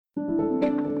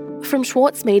From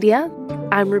Schwartz Media,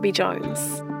 I'm Ruby Jones.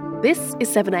 This is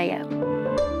 7am.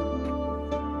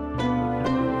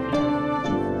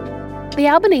 The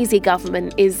Albanese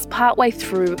government is partway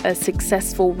through a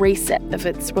successful reset of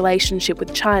its relationship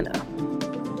with China.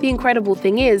 The incredible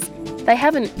thing is, they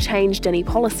haven't changed any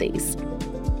policies.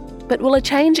 But will a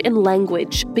change in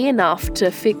language be enough to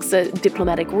fix a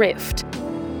diplomatic rift?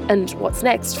 And what's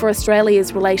next for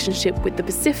Australia's relationship with the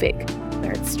Pacific,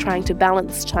 where it's trying to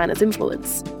balance China's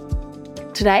influence?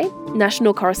 Today,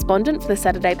 national correspondent for the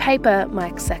Saturday paper,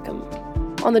 Mike Seckham,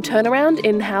 on the turnaround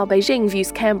in how Beijing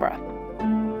views Canberra.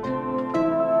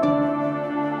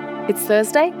 It's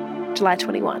Thursday, July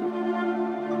 21.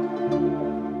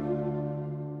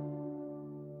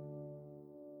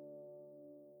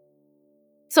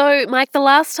 So, Mike, the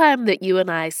last time that you and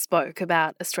I spoke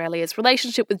about Australia's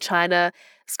relationship with China,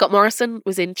 Scott Morrison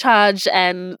was in charge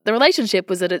and the relationship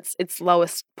was at its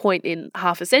lowest point in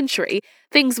half a century.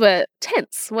 Things were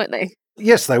tense, weren't they?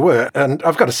 Yes, they were. And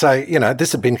I've got to say,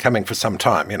 this had been coming for some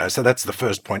time, so that's the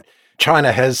first point.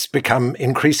 China has become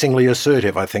increasingly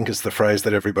assertive, I think is the phrase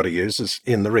that everybody uses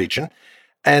in the region.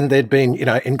 And there'd been,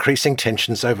 increasing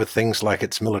tensions over things like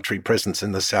its military presence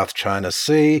in the South China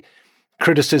Sea,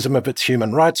 criticism of its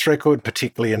human rights record,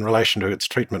 particularly in relation to its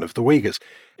treatment of the Uyghurs.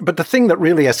 But the thing that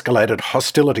really escalated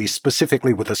hostility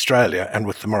specifically with Australia and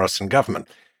with the Morrison government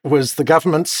was the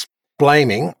government's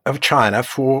blaming of China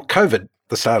for COVID,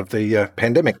 the start of the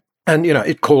pandemic. And,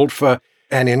 it called for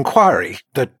an inquiry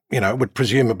that, would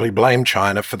presumably blame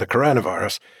China for the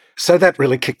coronavirus. So that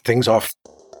really kicked things off.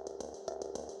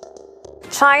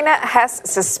 China has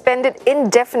suspended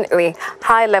indefinitely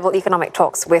high-level economic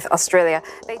talks with Australia.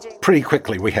 Pretty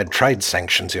quickly, we had trade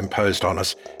sanctions imposed on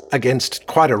us against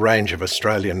quite a range of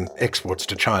Australian exports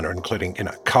to China, including,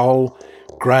 coal,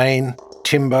 grain,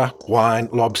 timber, wine,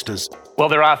 lobsters. Well,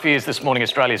 there are fears this morning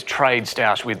Australia's trade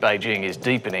stoush with Beijing is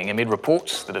deepening amid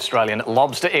reports that Australian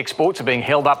lobster exports are being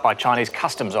held up by Chinese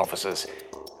customs officers.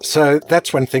 So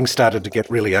that's when things started to get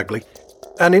really ugly.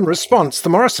 And in response, the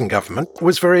Morrison government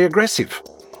was very aggressive.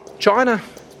 China,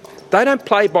 they don't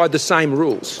play by the same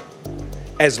rules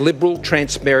as liberal,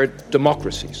 transparent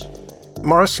democracies.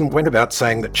 Morrison went about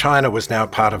saying that China was now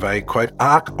part of a, quote,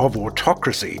 arc of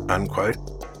autocracy, unquote.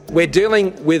 We're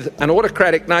dealing with an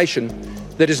autocratic nation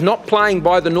that is not playing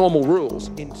by the normal rules.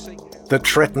 That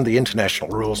threatened the international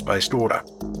rules-based order.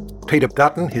 Peter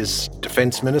Dutton, his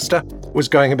defence minister, was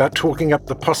going about talking up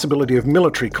the possibility of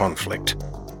military conflict.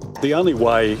 The only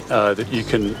way that you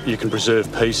can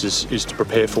preserve peace is to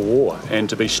prepare for war and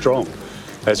to be strong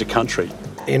as a country.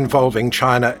 Involving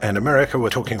China and America, we're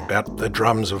talking about the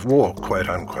drums of war, quote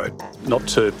unquote. Not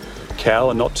to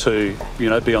cower, not to,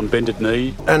 be on bended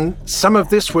knee. And some of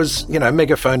this was,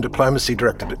 megaphone diplomacy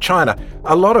directed at China.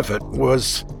 A lot of it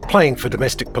was playing for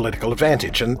domestic political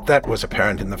advantage, and that was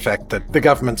apparent in the fact that the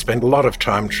government spent a lot of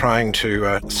time trying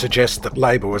to suggest that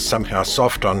Labor was somehow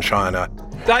soft on China.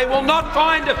 They will not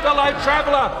find a fellow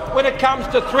traveller when it comes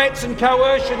to threats and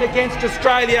coercion against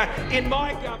Australia in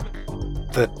my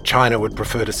government. That China would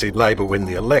prefer to see Labor win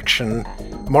the election.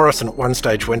 Morrison at one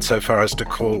stage went so far as to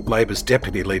call Labor's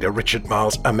deputy leader, Richard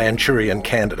Marles, a Manchurian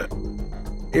candidate.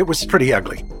 It was pretty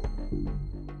ugly.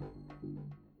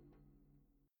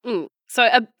 So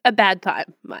a bad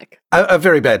time, Mike. A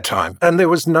very bad time. And there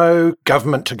was no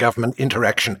government-to-government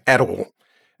interaction at all.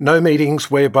 No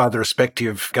meetings whereby the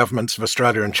respective governments of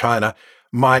Australia and China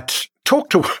might talk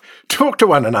to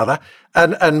one another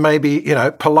and maybe,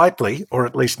 politely, or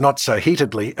at least not so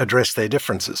heatedly, address their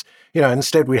differences.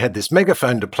 Instead we had this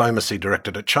megaphone diplomacy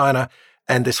directed at China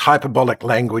and this hyperbolic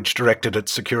language directed at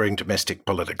securing domestic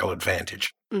political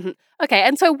advantage. Mm-hmm. Okay,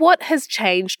 and so what has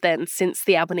changed then since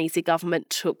the Albanese government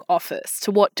took office?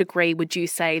 To what degree would you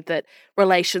say that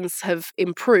relations have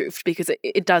improved? Because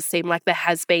it does seem like there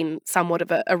has been somewhat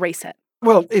of a reset.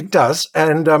 Well, it does,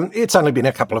 and it's only been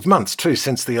a couple of months too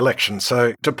since the election,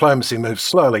 so diplomacy moves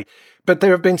slowly. But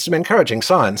there have been some encouraging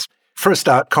signs. For a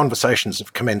start, conversations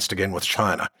have commenced again with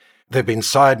China. There have been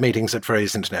side meetings at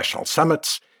various international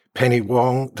summits. Penny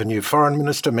Wong, the new foreign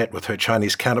minister, met with her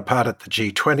Chinese counterpart at the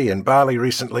G20 in Bali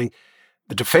recently.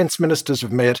 The defence ministers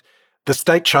have met. The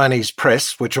state Chinese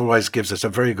press, which always gives us a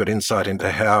very good insight into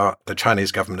how the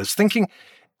Chinese government is thinking,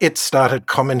 it started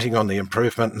commenting on the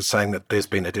improvement and saying that there's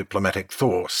been a diplomatic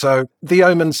thaw. So the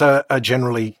omens are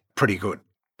generally pretty good.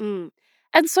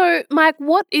 And so, Mike,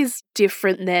 what is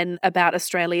different then about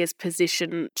Australia's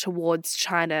position towards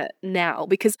China now?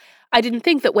 Because I didn't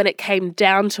think that when it came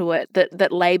down to it,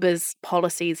 that Labor's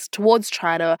policies towards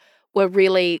China were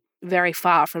really very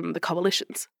far from the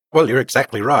coalition's. Well, you're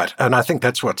exactly right. And I think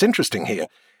that's what's interesting here.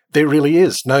 there really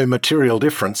is no material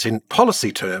difference in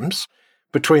policy terms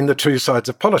between the two sides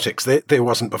of politics. There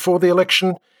wasn't before the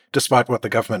election, despite what the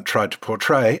government tried to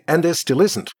portray, and there still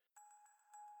isn't.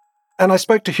 And I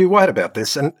spoke to Hugh White about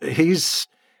this, and he's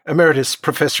Emeritus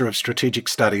Professor of Strategic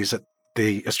Studies at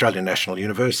the Australian National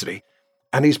University,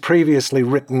 and he's previously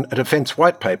written a defence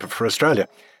white paper for Australia.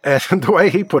 And the way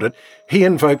he put it, he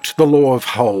invoked the law of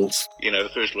holes. The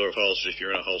first law of holes is if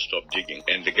you're in a hole, stop digging.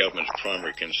 And the government's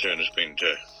primary concern has been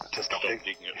to stop digging,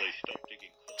 at least stop digging.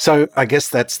 So I guess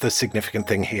that's the significant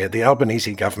thing here. The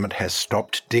Albanese government has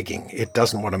stopped digging. It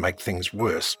doesn't want to make things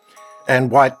worse.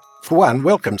 And White, for one,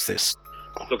 welcomes this.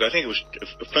 Look, I think it was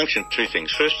a function of two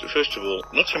things. First of all,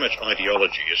 not so much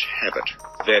ideology as habit.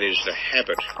 That is the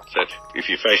habit that if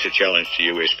you face a challenge to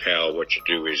US power, what you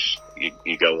do is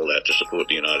you go all out to support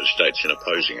the United States in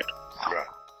opposing it. Right.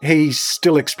 He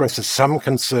still expresses some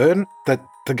concern that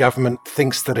the government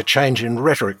thinks that a change in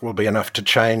rhetoric will be enough to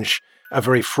change a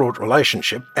very fraught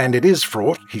relationship. And it is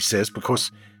fraught, he says,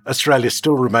 because Australia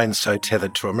still remains so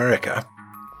tethered to America.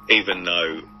 Even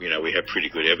though, we have pretty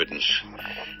good evidence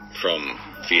from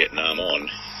Vietnam on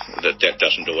that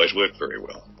doesn't always work very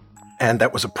well. And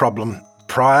that was a problem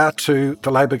prior to the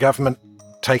Labor government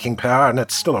taking power, and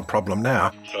it's still a problem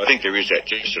now. So I think there is that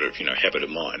just sort of, habit of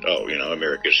mind.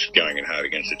 America's going in hard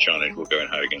against the Chinese, we'll go in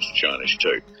hard against the Chinese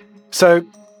too. So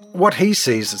what he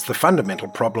sees as the fundamental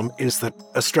problem is that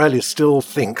Australia still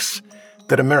thinks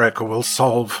that America will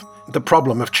solve the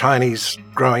problem of Chinese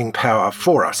growing power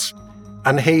for us.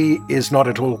 And he is not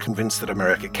at all convinced that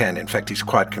America can. In fact, he's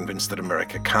quite convinced that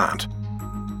America can't.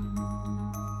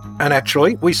 And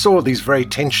actually, we saw these very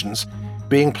tensions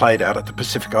being played out at the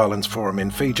Pacific Islands Forum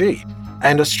in Fiji.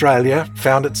 And Australia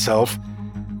found itself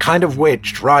kind of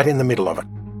wedged right in the middle of it.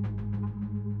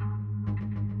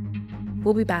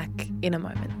 We'll be back in a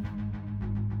moment.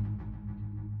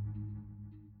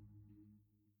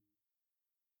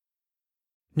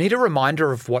 Need a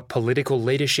reminder of what political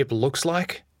leadership looks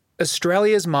like?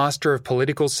 Australia's master of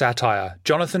political satire,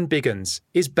 Jonathan Biggins,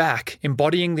 is back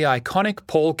embodying the iconic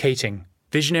Paul Keating,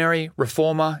 visionary,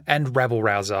 reformer and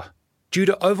rabble-rouser. Due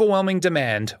to overwhelming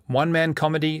demand, one-man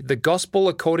comedy The Gospel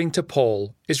According to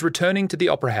Paul is returning to the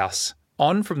Opera House,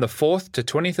 on from the 4th to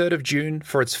 23rd of June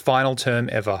for its final term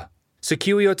ever.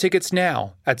 Secure your tickets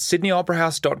now at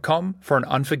sydneyoperahouse.com for an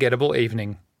unforgettable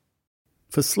evening.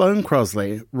 For Sloane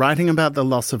Crosley, writing about the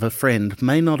loss of a friend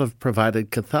may not have provided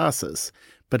catharsis,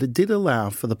 but it did allow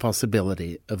for the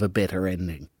possibility of a better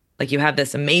ending. Like you have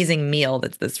this amazing meal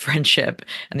that's this friendship,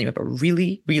 and then you have a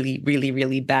really, really, really,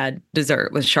 really bad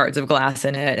dessert with shards of glass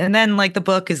in it. And then the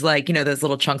book is those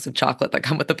little chunks of chocolate that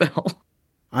come with the bill.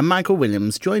 I'm Michael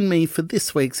Williams. Join me for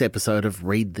this week's episode of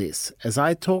Read This as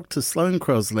I talk to Sloane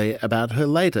Crosley about her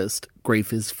latest,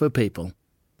 Grief is for People.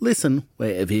 Listen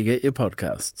wherever you get your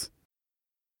podcasts.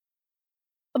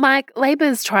 Mike,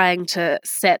 Labor's trying to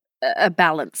set a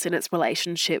balance in its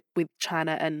relationship with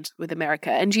China and with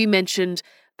America. And you mentioned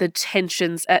the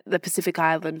tensions at the Pacific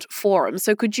Island Forum.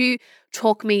 So could you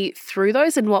talk me through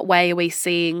those? In what way are we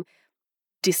seeing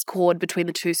discord between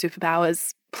the two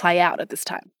superpowers play out at this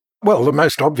time? Well, the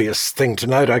most obvious thing to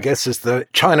note, I guess, is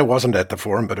that China wasn't at the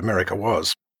forum, but America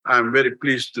was. I'm very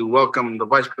pleased to welcome the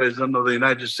Vice President of the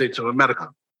United States of America,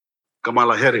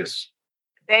 Kamala Harris.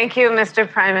 Thank you, Mr.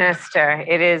 Prime Minister.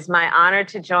 It is my honor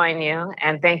to join you,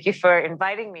 and thank you for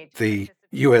inviting me. The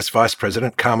US Vice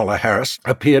President, Kamala Harris,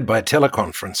 appeared by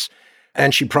teleconference,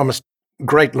 and she promised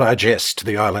great largesse to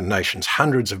the island nations,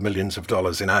 hundreds of millions of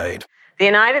dollars in aid. The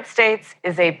United States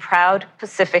is a proud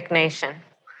Pacific nation,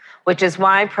 which is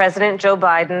why President Joe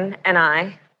Biden and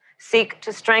I seek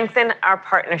to strengthen our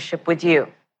partnership with you.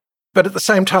 But at the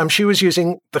same time, she was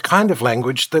using the kind of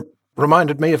language that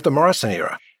reminded me of the Morrison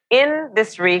era. In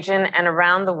this region and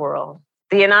around the world,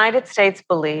 the United States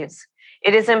believes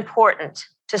it is important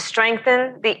to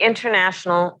strengthen the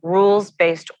international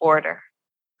rules-based order,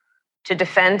 to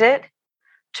defend it,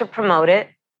 to promote it,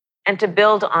 and to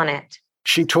build on it.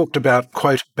 She talked about,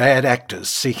 quote, bad actors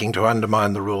seeking to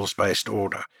undermine the rules-based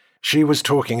order. She was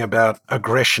talking about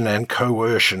aggression and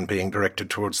coercion being directed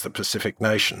towards the Pacific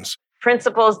nations.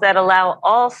 Principles that allow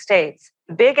all states,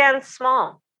 big and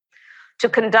small, to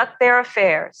conduct their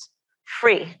affairs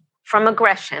free from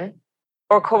aggression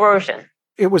or coercion.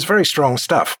 It was very strong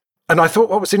stuff. And I thought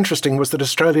what was interesting was that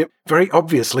Australia very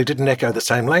obviously didn't echo the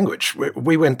same language.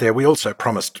 We went there, we also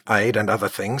promised aid and other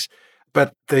things,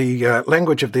 but the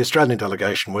language of the Australian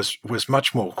delegation was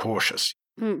much more cautious.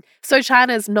 So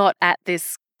China's not at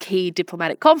this key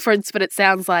diplomatic conference, but it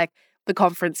sounds like the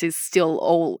conference is still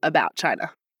all about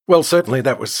China. Well, certainly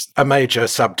that was a major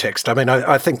subtext. I mean,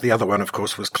 I think the other one, of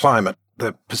course, was climate,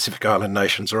 the Pacific Island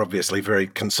nations are obviously very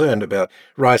concerned about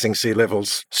rising sea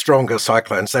levels, stronger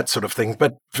cyclones, that sort of thing,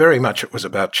 but very much it was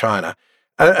about China.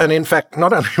 And in fact,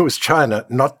 not only was China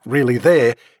not really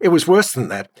there, it was worse than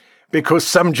that, because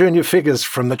some junior figures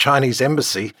from the Chinese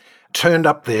embassy turned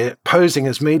up there posing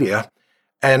as media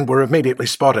and were immediately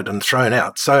spotted and thrown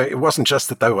out. So it wasn't just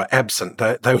that they were absent,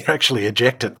 they were actually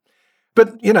ejected.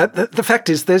 But, the fact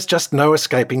is there's just no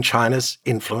escaping China's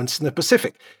influence in the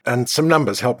Pacific, and some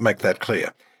numbers help make that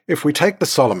clear. If we take the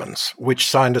Solomons, which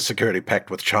signed a security pact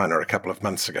with China a couple of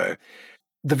months ago,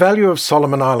 the value of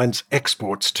Solomon Islands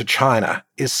exports to China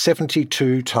is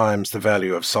 72 times the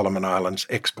value of Solomon Islands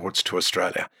exports to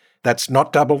Australia. That's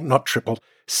not double, not triple,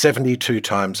 72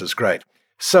 times as great.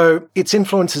 So its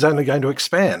influence is only going to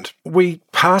expand. We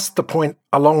passed the point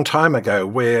a long time ago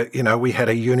where, we had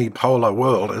a unipolar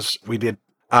world as we did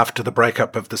after the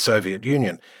breakup of the Soviet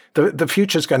Union. The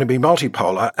future is going to be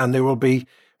multipolar, and there will be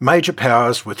major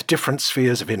powers with different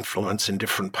spheres of influence in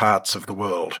different parts of the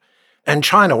world. And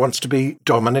China wants to be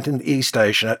dominant in the East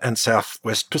Asia and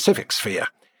Southwest Pacific sphere.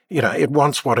 It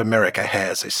wants what America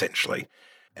has, essentially.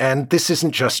 And this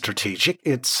isn't just strategic,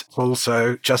 it's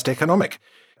also just economic.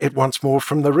 It wants more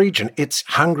from the region. It's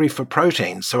hungry for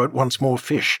protein, so it wants more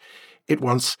fish. It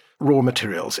wants raw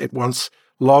materials. It wants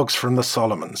logs from the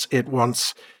Solomons. It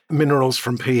wants minerals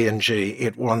from PNG.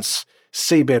 It wants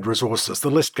seabed resources.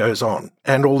 The list goes on.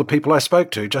 And all the people I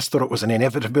spoke to just thought it was an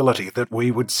inevitability that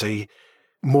we would see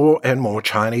more and more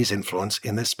Chinese influence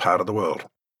in this part of the world.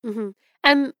 Mm-hmm.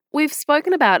 And we've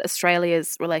spoken about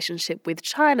Australia's relationship with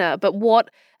China, but what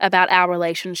about our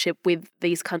relationship with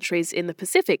these countries in the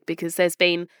Pacific? Because there's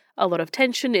been a lot of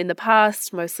tension in the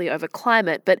past, mostly over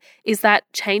climate, but is that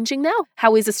changing now?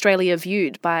 How is Australia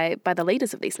viewed by the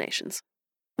leaders of these nations?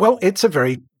 Well, it's a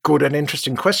very good and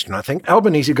interesting question, I think.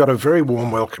 Albanese got a very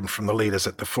warm welcome from the leaders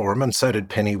at the forum, and so did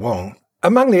Penny Wong.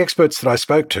 Among the experts that I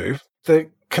spoke to,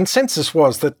 the consensus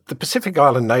was that the Pacific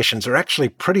Island nations are actually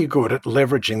pretty good at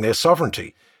leveraging their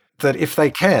sovereignty, that if they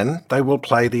can, they will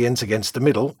play the ends against the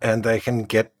middle and they can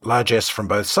get largesse from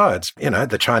both sides.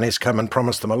 The Chinese come and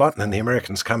promise them a lot, and then the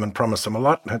Americans come and promise them a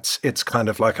lot, and it's kind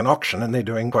of like an auction, and they're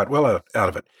doing quite well out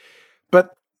of it.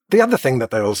 But the other thing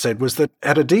that they all said was that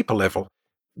at a deeper level,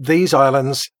 these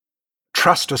islands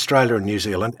trust Australia and New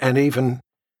Zealand, and even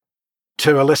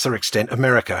to a lesser extent,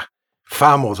 America,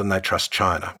 far more than they trust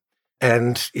China.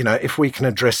 And, if we can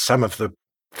address some of the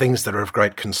things that are of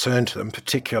great concern to them,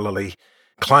 particularly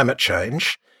climate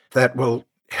change, that will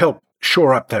help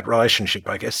shore up that relationship,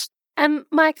 I guess. And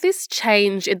Mike, this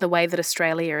change in the way that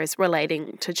Australia is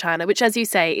relating to China, which, as you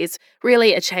say, is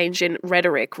really a change in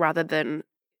rhetoric rather than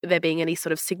there being any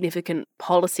sort of significant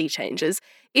policy changes,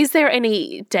 is there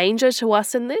any danger to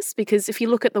us in this? Because if you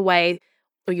look at the way,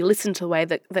 or you listen to the way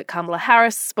that Kamala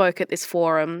Harris spoke at this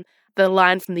forum, the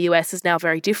line from the US is now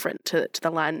very different to the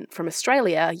line from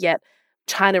Australia, yet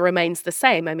China remains the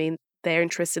same. I mean, their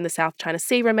interests in the South China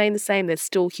Sea remain the same. There's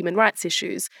still human rights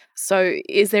issues. So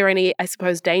is there any, I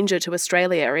suppose, danger to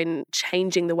Australia in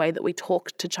changing the way that we talk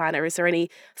to China? Is there any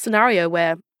scenario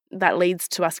where that leads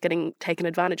to us getting taken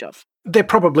advantage of? There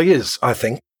probably is, I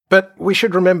think. But we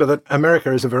should remember that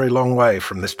America is a very long way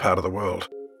from this part of the world.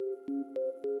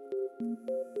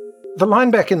 The line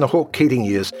back in the Hawke-Keating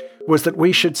years was that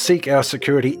we should seek our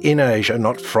security in Asia,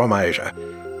 not from Asia.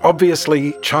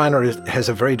 Obviously, China has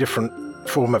a very different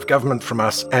form of government from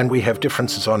us, and we have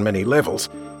differences on many levels,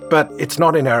 but it's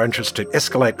not in our interest to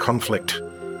escalate conflict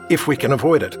if we can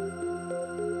avoid it.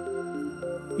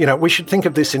 We should think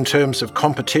of this in terms of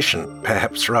competition,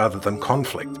 perhaps, rather than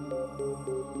conflict.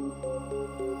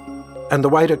 And the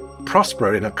way to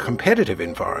prosper in a competitive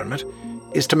environment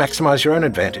is to maximise your own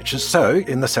advantages. So,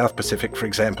 in the South Pacific, for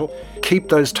example, keep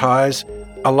those ties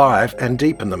alive and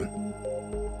deepen them.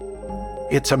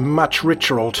 It's a much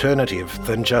richer alternative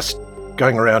than just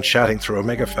going around shouting through a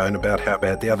megaphone about how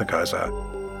bad the other guys are.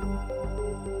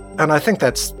 And I think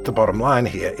that's the bottom line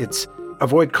here. It's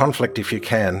avoid conflict if you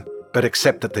can, but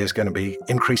accept that there's going to be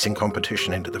increasing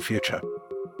competition into the future.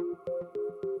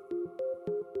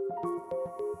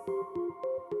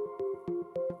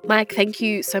 Mike, thank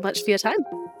you so much for your time.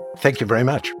 Thank you very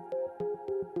much.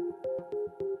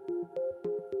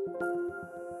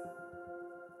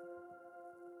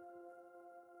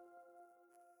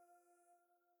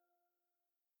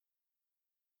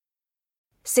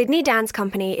 Sydney Dance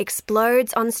Company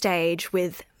explodes on stage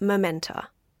with Momenta.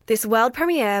 This world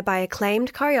premiere by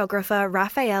acclaimed choreographer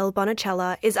Raphael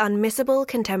Bonacella is unmissable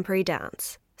contemporary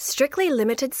dance. Strictly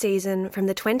limited season from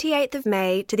the 28th of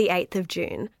May to the 8th of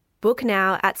June. Book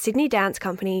now at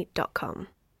sydneydancecompany.com.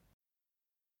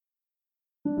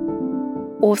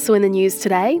 Also in the news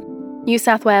today, New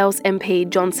South Wales MP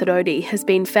John Sidoti has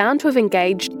been found to have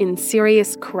engaged in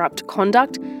serious corrupt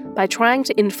conduct by trying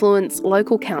to influence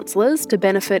local councillors to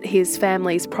benefit his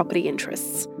family's property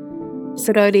interests.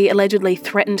 Sidoti allegedly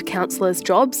threatened councillors'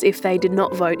 jobs if they did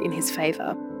not vote in his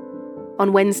favour.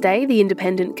 On Wednesday, the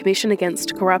Independent Commission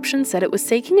Against Corruption said it was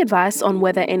seeking advice on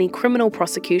whether any criminal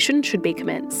prosecution should be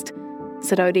commenced.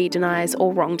 Sidoti denies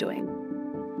all wrongdoing.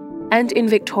 And in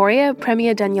Victoria,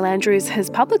 Premier Daniel Andrews has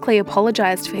publicly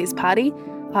apologised for his party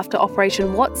after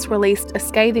Operation Watts released a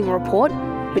scathing report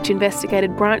which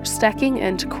investigated branch stacking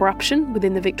and corruption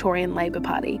within the Victorian Labor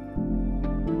Party.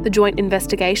 The joint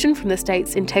investigation from the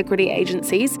state's integrity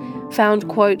agencies found,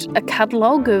 quote, a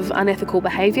catalogue of unethical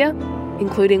behaviour,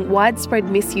 including widespread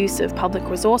misuse of public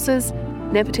resources,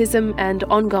 nepotism and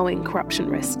ongoing corruption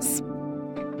risks.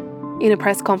 In a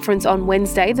press conference on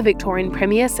Wednesday, the Victorian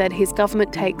Premier said his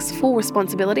government takes full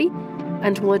responsibility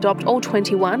and will adopt all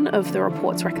 21 of the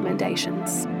report's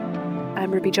recommendations.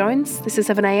 I'm Ruby Jones. This is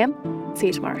 7am. See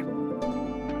you tomorrow.